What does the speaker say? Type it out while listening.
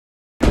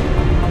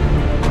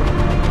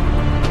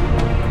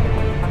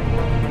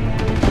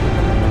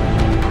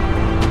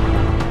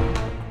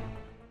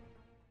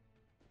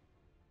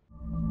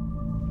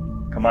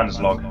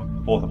Commander's log,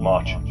 4th of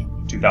March,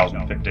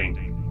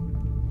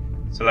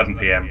 2015. It's 11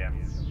 PM.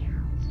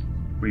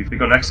 We've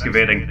begun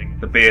excavating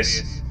the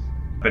base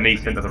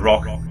beneath into the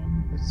rock.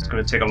 It's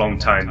going to take a long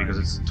time because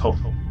it's tough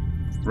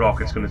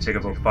rock. It's going to take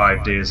about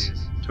 5 days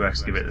to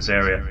excavate this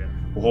area.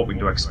 We're hoping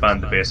to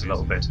expand the base a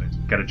little bit,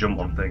 get a jump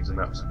on things in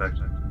that respect.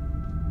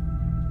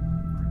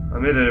 I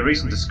made a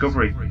recent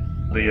discovery,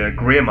 the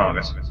grey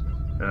market,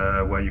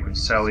 where you can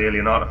sell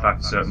alien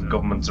artifacts. Certain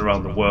governments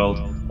around the world,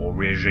 or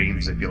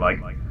regimes if you like,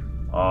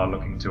 are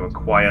looking to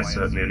acquire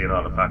certain alien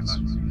artifacts.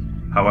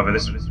 However,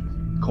 this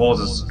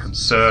causes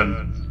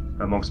concern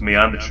amongst me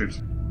and the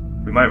troops.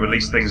 We might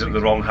release things into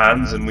the wrong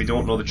hands and we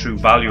don't know the true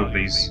value of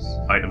these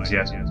items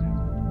yet.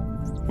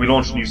 We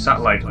launched a new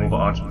satellite over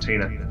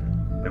Argentina.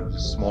 There was a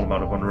small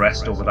amount of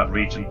unrest over that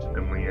region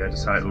and we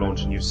decided to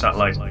launch a new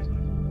satellite.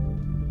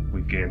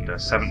 We've gained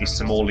 70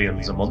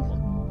 simoleons a month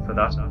for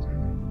that,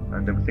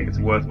 and we think it's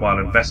a worthwhile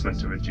investment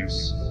to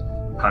reduce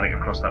panic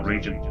across that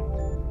region.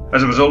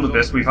 As a result of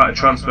this, we've had to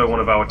transfer one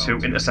of our 2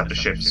 interceptor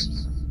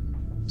ships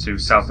to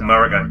South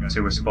America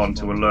to respond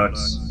to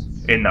alerts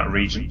in that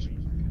region,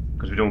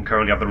 because we don't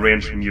currently have the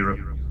range from Europe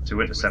to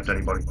intercept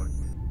anybody.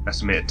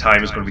 Estimated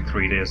time is going to be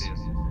 3 days.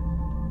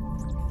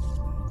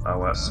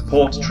 Our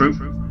support troop,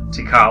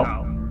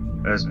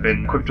 Tuikkal, has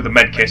been equipped with a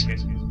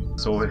medkit,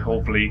 so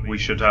hopefully we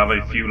should have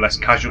a few less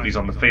casualties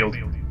on the field.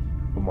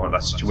 We'll monitor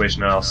that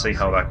situation and I'll see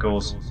how that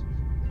goes.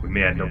 We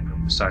may end up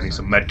assigning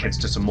some medkits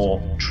to some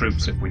more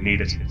troops if we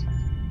need it.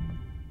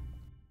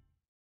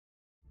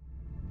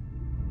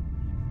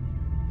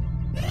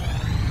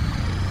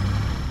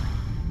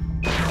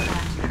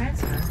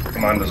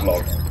 Commander's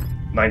log,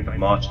 9th of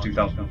March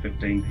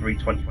 2015,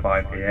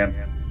 3:25 AM.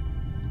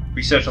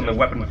 Research on the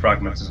weapon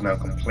fragments is now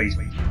complete,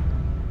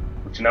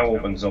 which now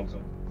opens up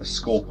the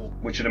scope,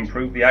 which should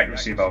improve the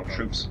accuracy of our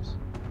troops.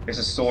 This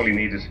is sorely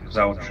needed because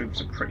our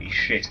troops are pretty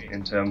shit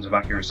in terms of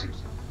accuracy.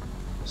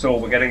 So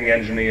we're getting the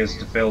engineers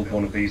to build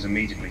one of these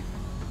immediately.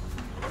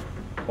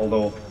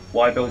 Although,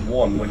 why build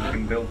one when you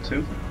can build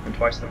 2 and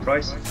twice the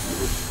price?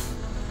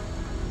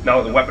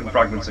 Now that the weapon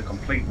fragments are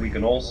complete, we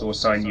can also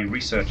assign new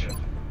research.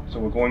 So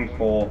we're going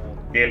for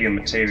alien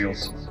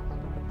materials,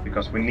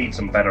 because we need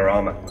some better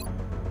armor.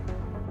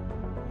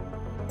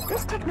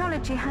 This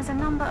technology has a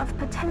number of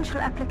potential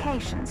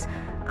applications.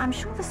 I'm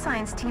sure the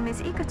science team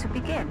is eager to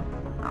begin.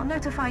 I'll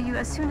notify you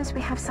as soon as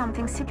we have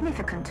something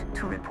significant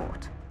to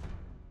report.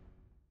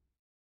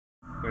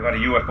 We've had a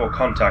UFO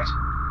contact,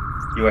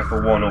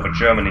 UFO 1 over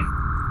Germany.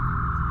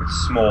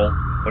 It's small,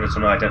 but it's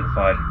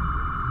unidentified.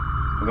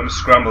 We're going to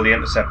scramble the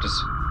interceptors.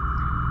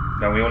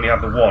 Now we only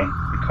have the one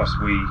because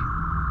we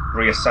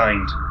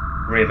reassigned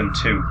Raven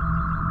 2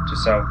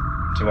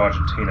 to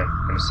Argentina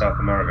in South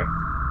America.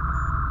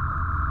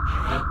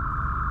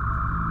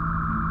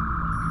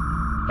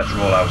 Let's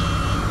roll out.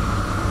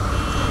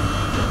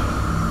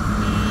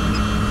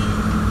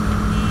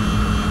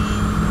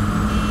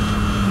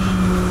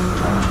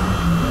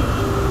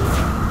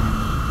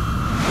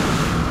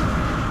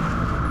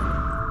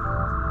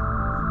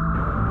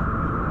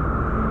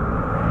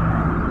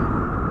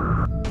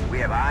 We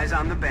have eyes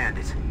on the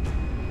bandit.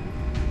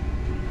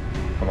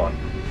 Come on.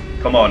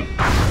 Come on.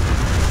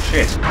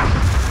 Shit.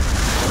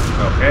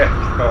 Okay.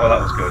 Oh,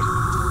 that was good.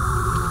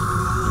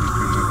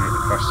 Crew moving at the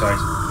crash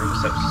site.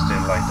 Intercept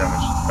sustained light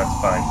damage. That's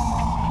fine.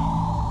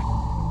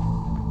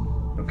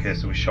 Okay,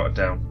 so we shot it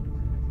down.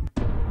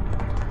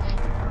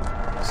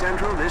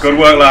 Central, this good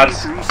work,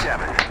 lads.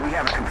 37. We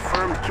have a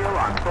confirmed kill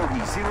on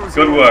bogey 001.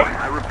 Good work.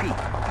 I repeat,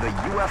 the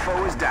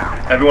UFO is down.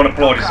 Everyone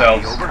applaud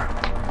yourselves. Over.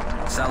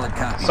 Solid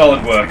copy.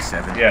 Solid work.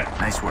 Yeah.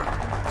 Nice work.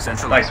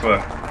 Central. Nice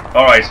work.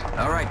 Alright.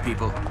 Alright,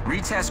 people.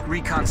 Retask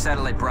Recon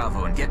Satellite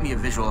Bravo and get me a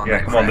visual on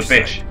that. Yeah, come on, the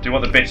bitch. Site. Do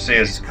what the bitch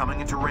says. He's coming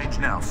into range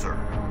now, sir.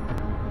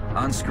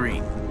 On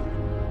screen.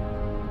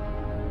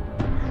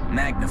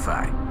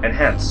 Magnify.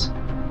 Enhance.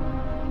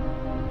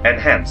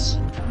 Enhance.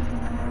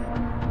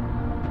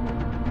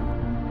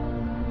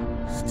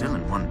 Still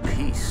in one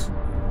piece.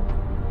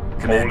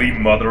 Holy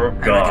mother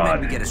of God. I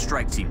recommend we get a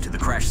strike team to the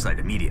crash site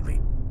immediately.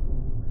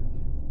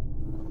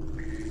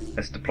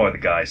 Let's deploy the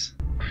guys.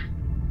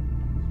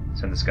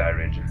 Send the Sky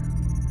Ranger.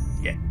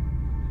 Yeah.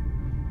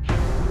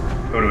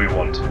 Who do we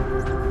want?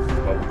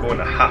 Well, we're going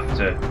to have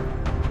to...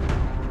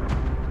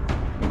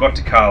 We've got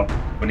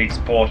Tuikkal. We need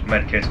support,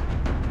 medkit.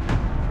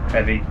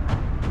 Heavy.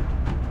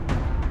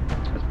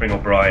 Let's bring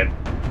O'Brien.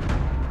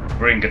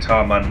 Bring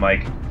Guitar Man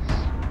Mike.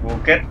 We'll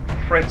get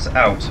Fritz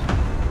out.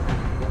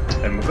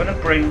 And we're going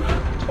to bring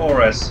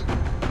Torres.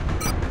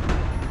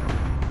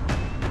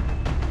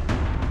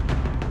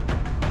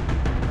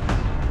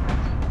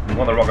 We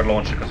want the rocket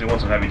launcher because we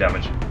want some heavy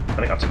damage. I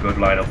think that's a good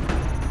lineup.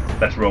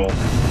 Let's roll.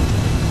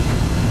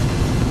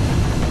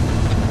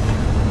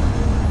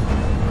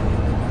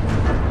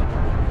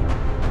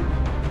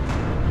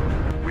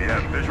 We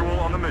have visual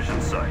on the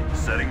mission site.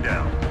 Setting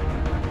down.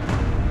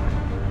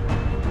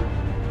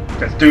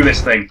 Let's do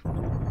this thing.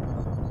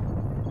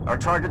 Our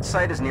target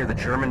site is near the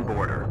German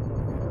border.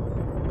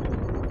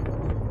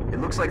 It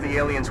looks like the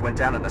aliens went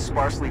down in a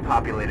sparsely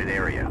populated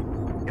area.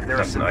 If there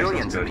are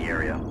civilians in the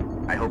area,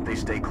 I hope they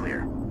stay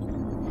clear.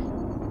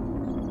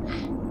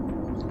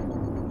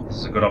 This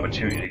is a good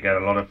opportunity to get a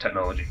lot of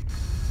technology.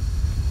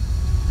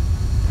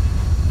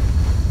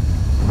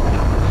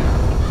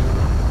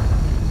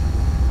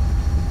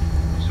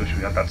 Just wish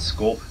we had that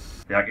scope.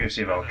 The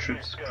accuracy of our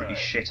troops is pretty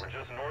shit. We're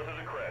just north of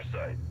the crash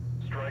site.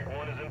 Strike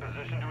 1 is in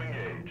position to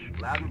engage.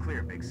 Loud and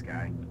clear, Big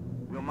Sky.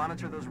 We'll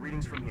monitor those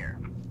readings from here.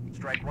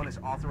 Strike 1 is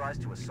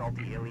authorized to assault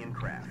the alien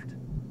craft.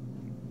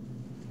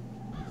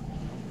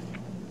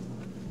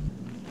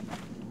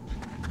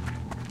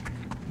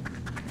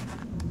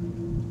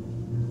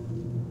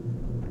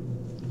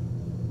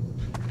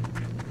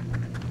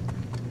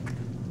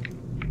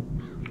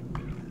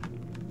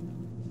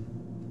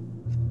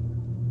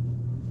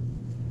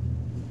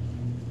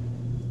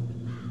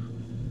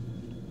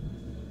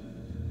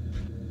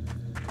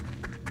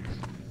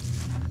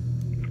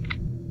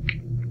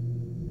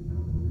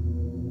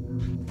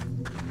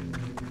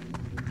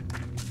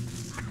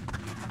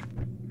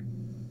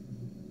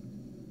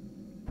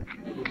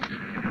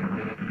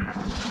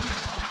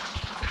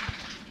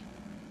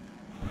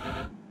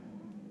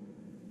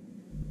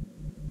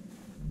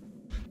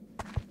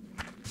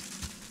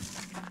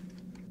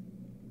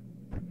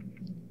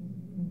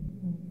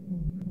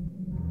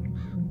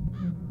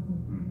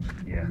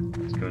 Yeah,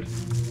 that's good.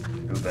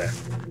 Go there.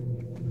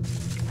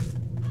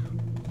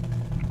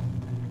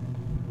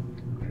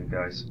 Okay,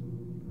 guys.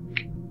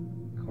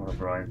 Come on,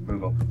 Brian.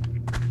 Move up.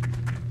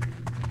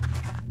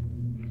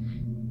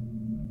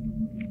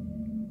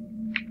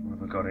 What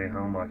have I got here?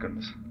 Oh my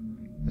goodness.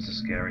 This is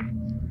scary.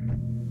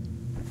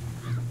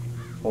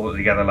 Hold it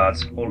together,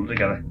 lads. Hold it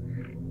together.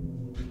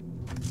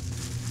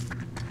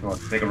 Come on,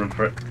 make a run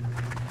for it.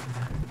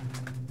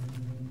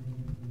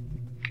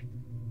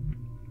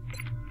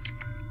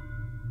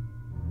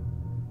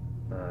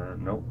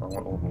 No, I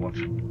want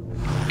Overwatch.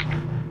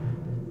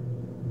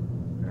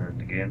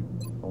 And again,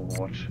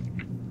 Overwatch.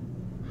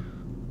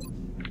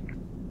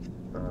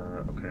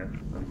 Okay,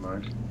 never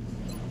mind.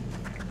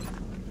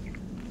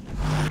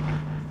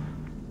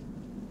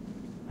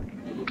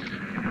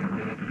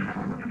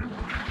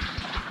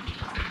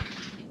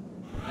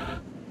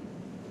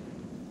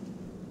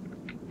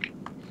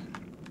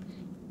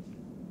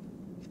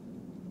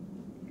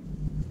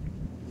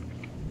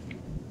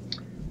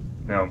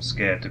 Now I'm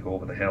scared to go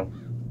over the hill.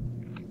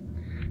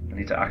 I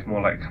need to act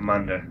more like a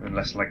commander and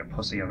less like a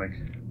pussy, I think.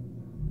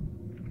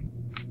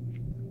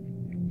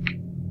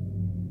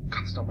 God,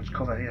 there's not much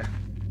cover here.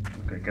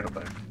 Okay, get up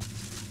there.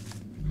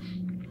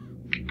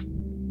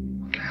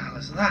 What the hell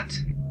is that?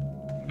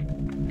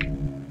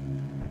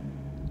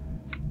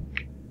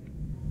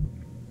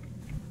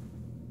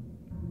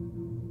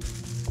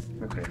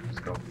 Okay, let's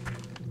go.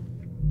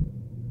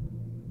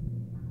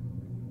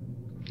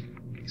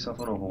 Get yourself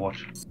on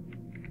Overwatch.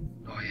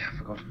 Oh yeah, I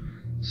forgot.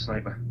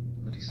 Sniper.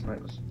 Bloody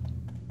snipers.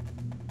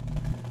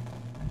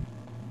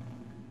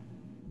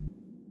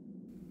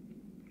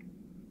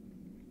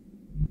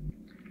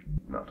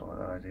 No, I don't like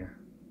that idea.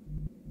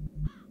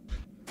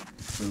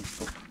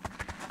 Move up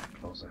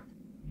closer.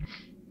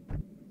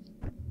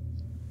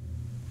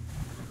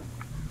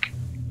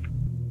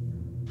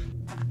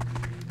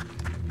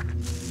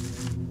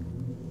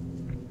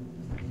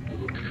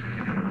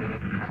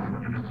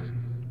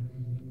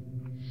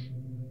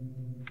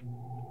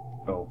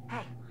 Oh.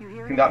 Hey, you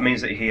hear I think that means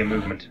that you hear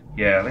movement.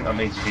 Yeah, I think that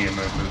means you hear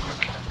movement.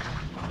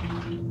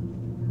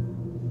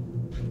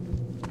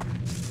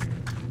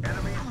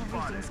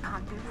 Readings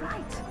can't be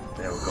right.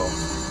 There we go.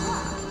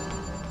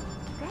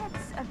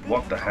 That's a bit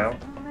What the hell?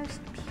 of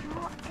almost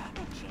pure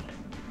energy.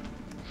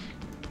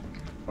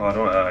 Oh, I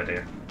don't like that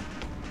idea.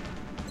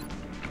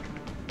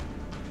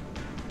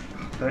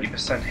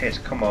 30% hit,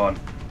 come on.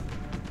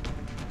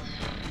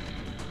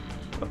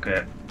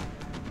 Okay.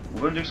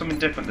 We're going to do something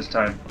different this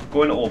time.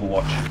 Go into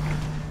Overwatch.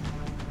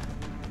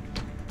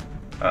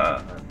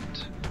 And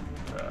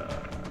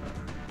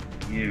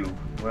you.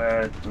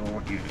 Where do I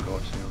want you to go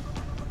to?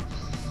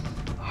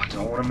 Oh, I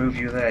don't want to move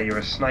you there. You're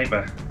a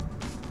sniper.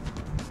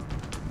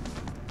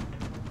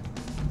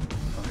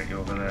 I'll get you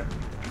over there.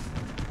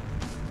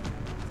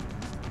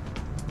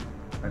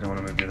 I don't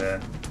want to move you there.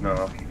 No,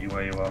 I'll keep you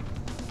where you are.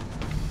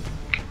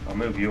 I'll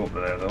move you up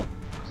there though,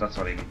 because that's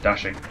not even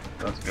dashing.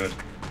 That's good.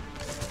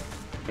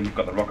 And you've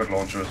got the rocket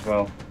launcher as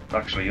well.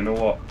 Actually, you know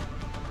what?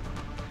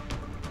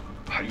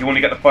 You only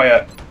get to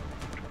fire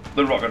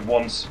the rocket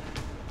once.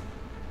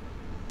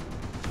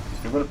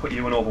 I'm going to put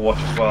you in Overwatch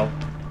as well.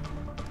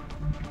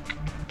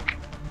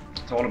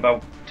 It's all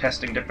about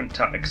testing different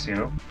tactics, you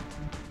know?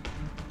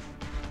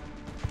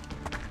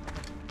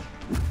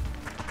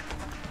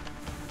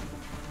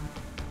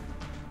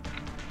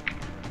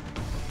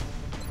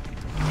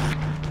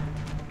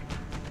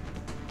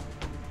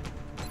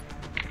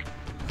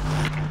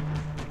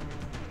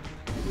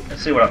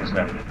 Let's see what happens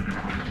now.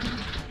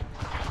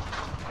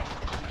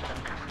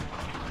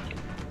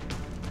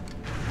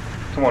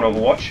 Come on,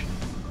 Overwatch.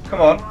 Come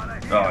on.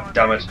 Oh,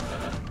 damn it.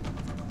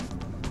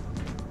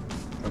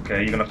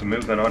 Okay, you're gonna have to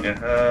move then, aren't you?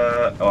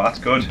 Oh, that's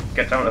good.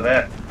 Get down to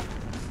there.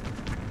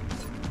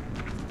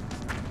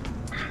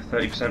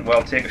 30%.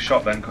 Well, take a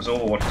shot then, because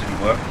Overwatch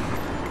didn't work.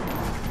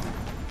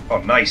 Oh,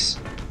 nice.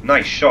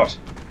 Nice shot.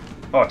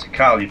 Oh,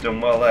 Tuikkal, you've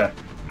done well there.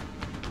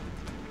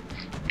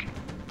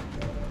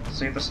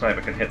 See if the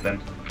sniper can hit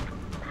then.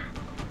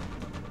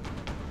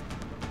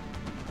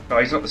 No,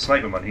 he's not the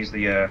sniper man, he's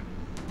the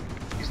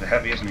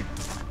heavy, isn't he?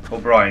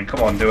 O'Brien,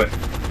 come on, do it.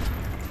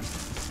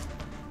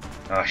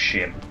 Ah,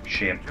 shame.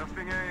 Shame.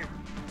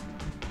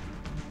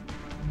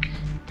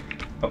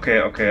 Okay,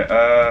 okay,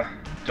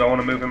 do I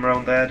want to move him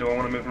around there? Do I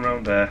want to move him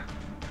around there?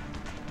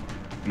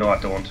 No, I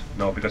don't.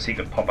 No, because he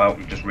could pop out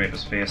and just rape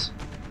his face.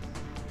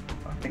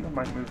 I think I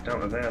might move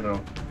down to there,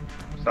 though.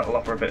 So that'll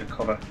offer a bit of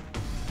cover.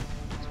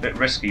 It's a bit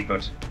risky,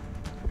 but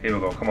here we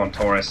go. Come on,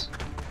 Torres.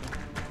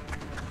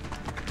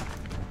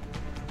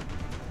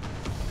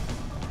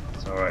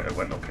 It's alright, it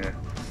went okay.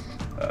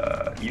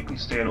 You can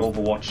stay in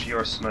Overwatch.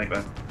 You're a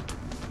sniper.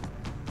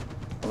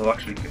 Although,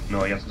 actually,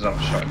 no, he has to have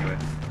a shot anyway.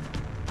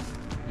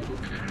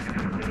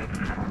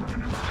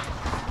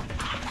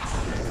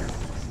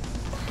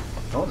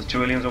 Oh, there's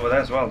 2 aliens over there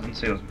as well. Didn't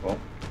see those before.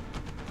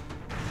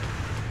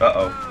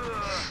 Uh-oh.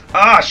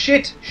 Ah,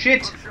 shit!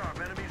 Shit!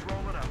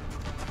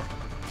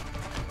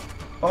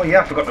 Oh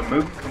yeah, I forgot to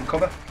move from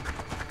cover.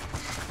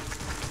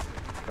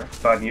 That's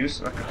bad news.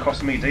 That could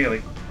cost me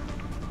dearly.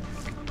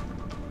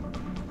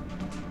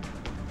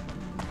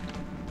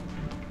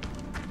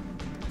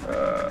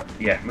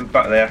 Yeah, move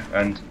back there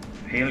and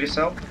heal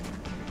yourself.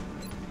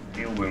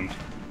 Heal wound.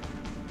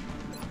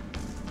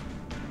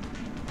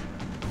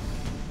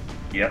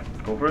 Yeah,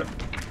 go for it.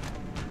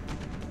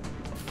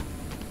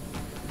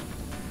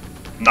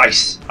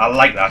 Nice! I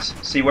like that.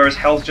 See where his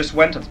health just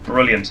went? That's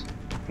brilliant.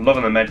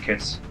 Loving the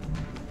medkits.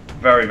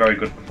 Very, very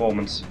good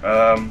performance.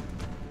 Oh,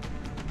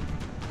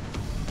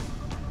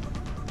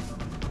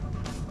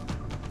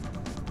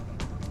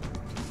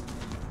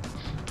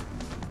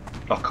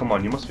 come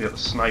on, you must be able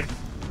to snipe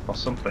or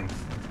something.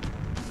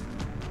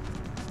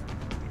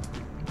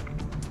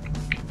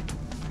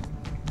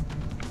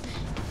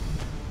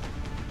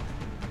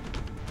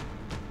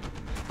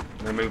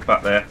 Then move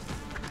back there.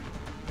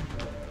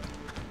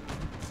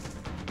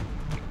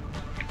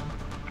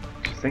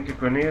 Do you think a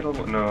grenade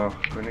will... No,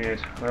 grenade.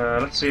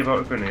 Let's see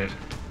about a grenade.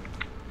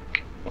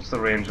 What's the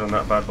range on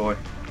that bad boy?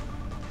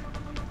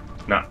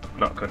 Nah,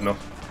 not good enough.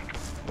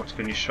 What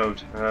can you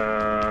shout?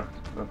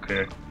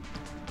 Okay.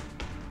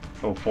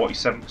 Oh,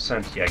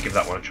 47%. Yeah, give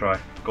that one a try.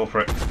 Go for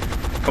it.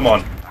 Come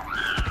on.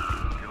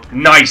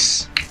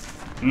 Nice!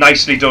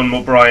 Nicely done,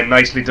 O'Brien.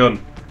 Nicely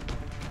done.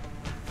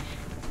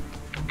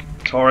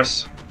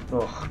 Taurus.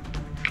 Ugh.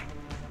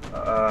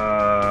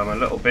 I'm a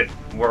little bit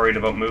worried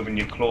about moving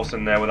you close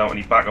in there without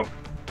any backup.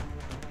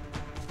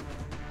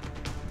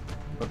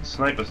 But the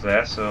sniper's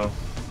there, so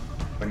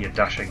when you're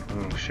dashing.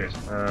 Oh shit.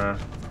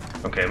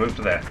 Okay, move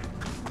to there.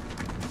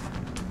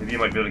 Maybe you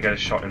might be able to get a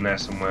shot in there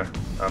somewhere.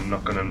 I'm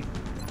not gonna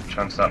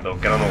chance that though.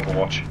 Get on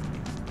Overwatch.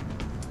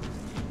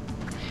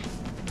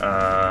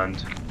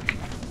 And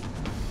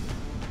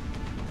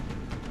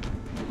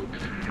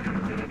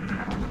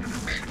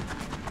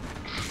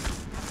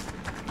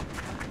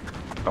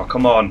oh,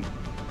 come on.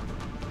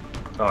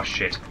 Oh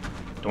shit.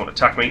 Don't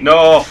attack me.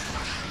 No!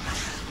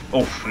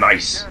 Oh,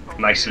 nice.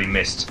 Nicely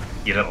missed,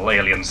 you little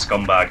alien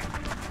scumbag.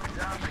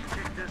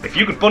 If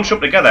you could bunch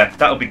up together,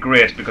 that would be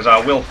great, because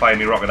I will fire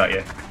me rocket at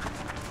you.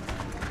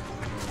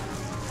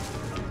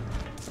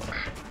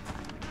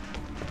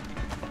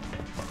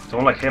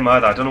 Don't like him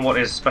either. I don't know what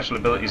his special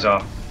abilities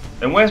are.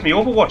 Then where's me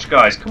Overwatch,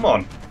 guys? Come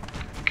on.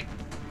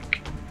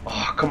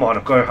 Oh, come on.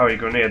 I've got a Harry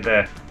grenade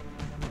there.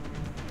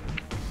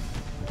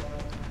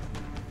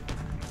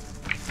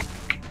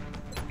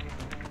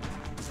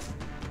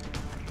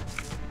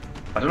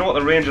 I don't know what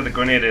the range of the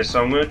grenade is,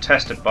 so I'm going to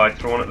test it by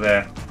throwing it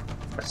there.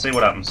 Let's see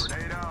what happens.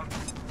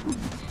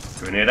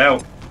 Grenade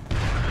out.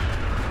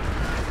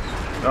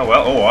 Oh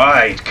well. Oh,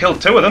 I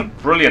killed 2 of them.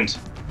 Brilliant.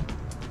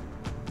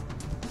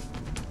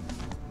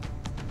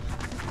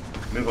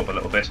 Move up a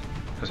little bit,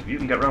 because if you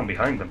can get around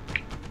behind them.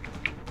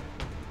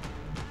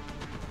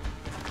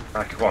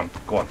 Ah, come on,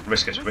 go on,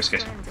 risk it, risk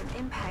it. An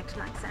impact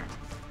like that,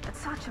 at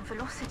such a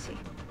velocity,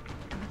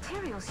 the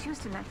materials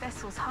used in that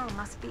vessel's hull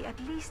must be at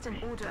least an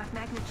order of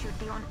magnitude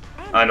beyond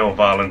any... I know,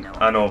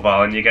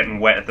 Varlin, you're getting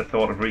wet at the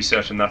thought of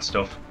researching that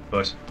stuff,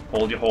 but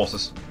hold your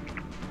horses.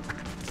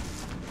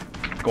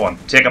 Go on,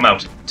 take him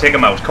out,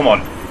 come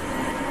on.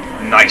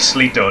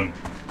 Nicely done,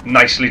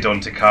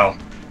 Tuikkal.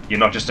 You're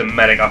not just a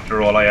medic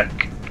after all, are you?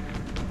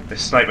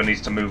 This sniper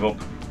needs to move up.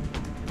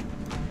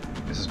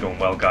 This is going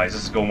well, guys.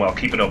 This is going well.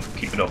 Keep it up.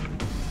 Keep it up.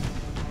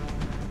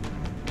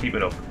 Keep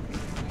it up.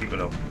 Keep it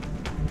up.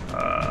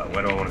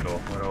 Where do I want to go?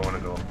 Where do I want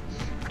to go?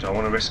 Do I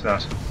want to risk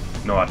that?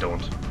 No, I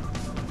don't.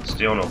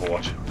 Stay on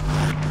Overwatch.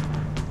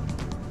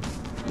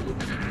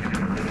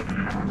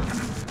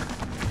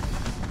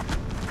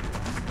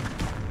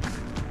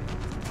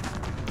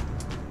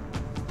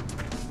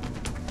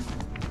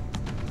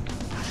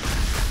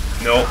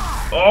 No.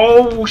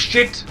 Oh,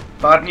 shit!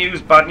 Bad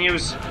news, bad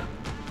news.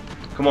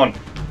 Come on.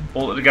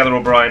 Hold it together,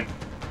 O'Brien.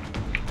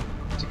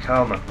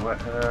 Tuikkal, man.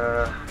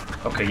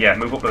 Okay, yeah,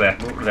 move up to there.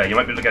 Move up to there. You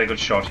might be able to get a good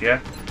shot,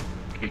 yeah?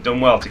 You've done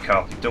well,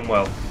 Tuikkal. You've done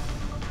well.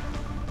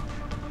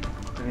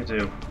 can you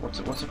do? What's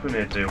a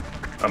grenade do?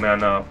 I mean, I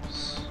know.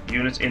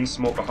 Units in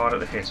smoke are harder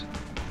to hit.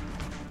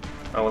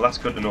 Oh, well, that's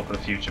good to know for the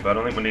future, but I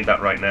don't think we need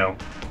that right now.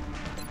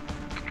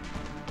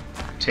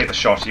 Take the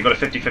shot. You've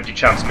got a 50-50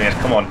 chance, mate.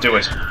 Come on, do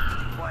it.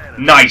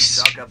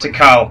 Nice!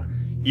 Tuikkal,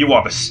 you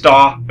are the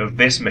star of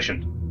this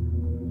mission.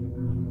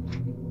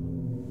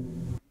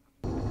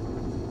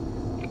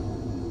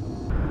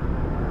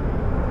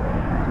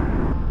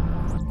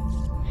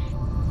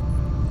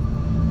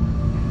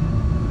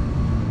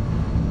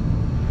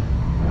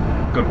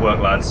 Good work,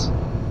 lads.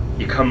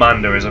 Your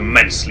commander is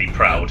immensely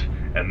proud.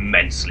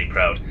 Immensely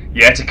proud.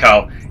 Yeah,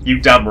 Tuikkal, you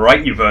damn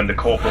right you've earned a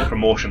corporal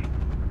promotion.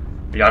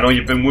 Yeah, I know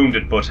you've been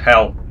wounded, but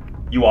hell,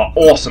 you are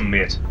awesome,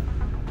 mate.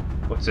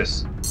 What's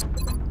this?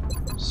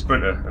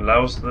 Sprinter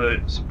allows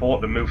the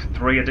support to move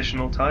 3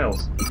 additional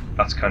tiles.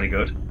 That's kind of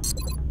good.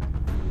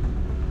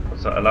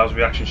 What's that? Allows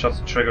reaction shots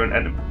to trigger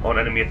on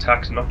enemy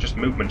attacks, not just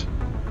movement.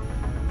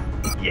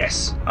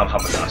 Yes, I'm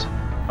having that.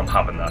 I'm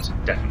having that,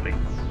 definitely.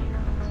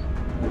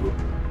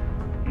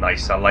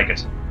 Nice, I like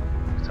it.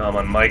 Tom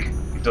and Mike,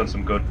 you've done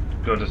some good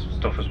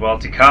stuff as well.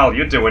 Tuikkal,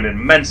 you're doing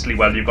immensely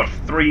well. You've got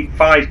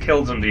 5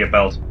 kills under your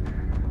belt.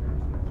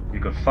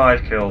 You've got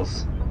 5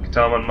 kills.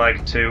 Tom and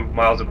Mike 2,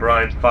 Miles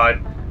O'Brien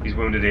 5. He's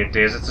wounded 8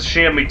 days. It's a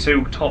shame me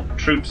 2 top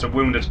troops are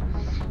wounded.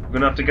 We're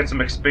gonna have to get some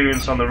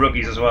experience on the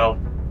rookies as well.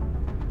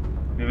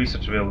 New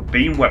research available.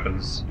 Beam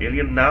weapons.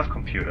 Alien nav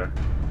computer.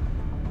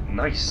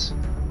 Nice.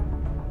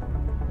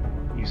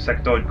 New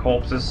sectoid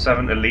corpses.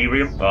 7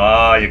 Illyrium.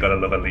 Ah, you gotta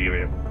love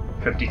Illyrium.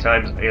 50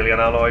 times alien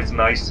alloys.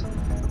 Nice.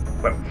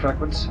 Weapon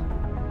fragments.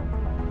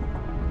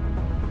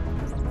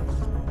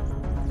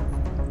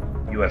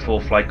 UFO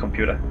flight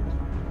computer.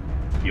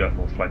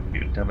 UFO flight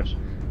computer damage.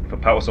 For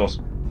power source.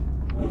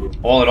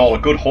 All in all, a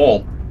good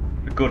haul.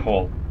 A good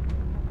haul.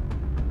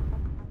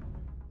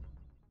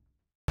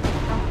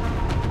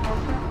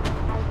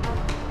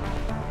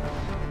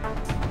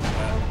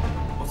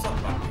 What's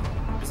up, battery?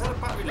 Is that a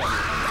battery level?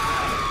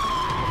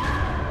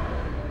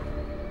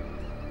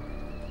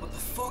 What the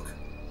fuck?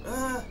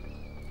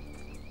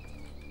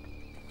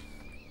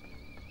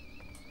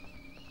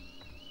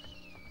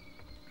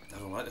 I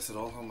don't like this at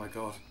all. Oh my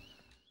god.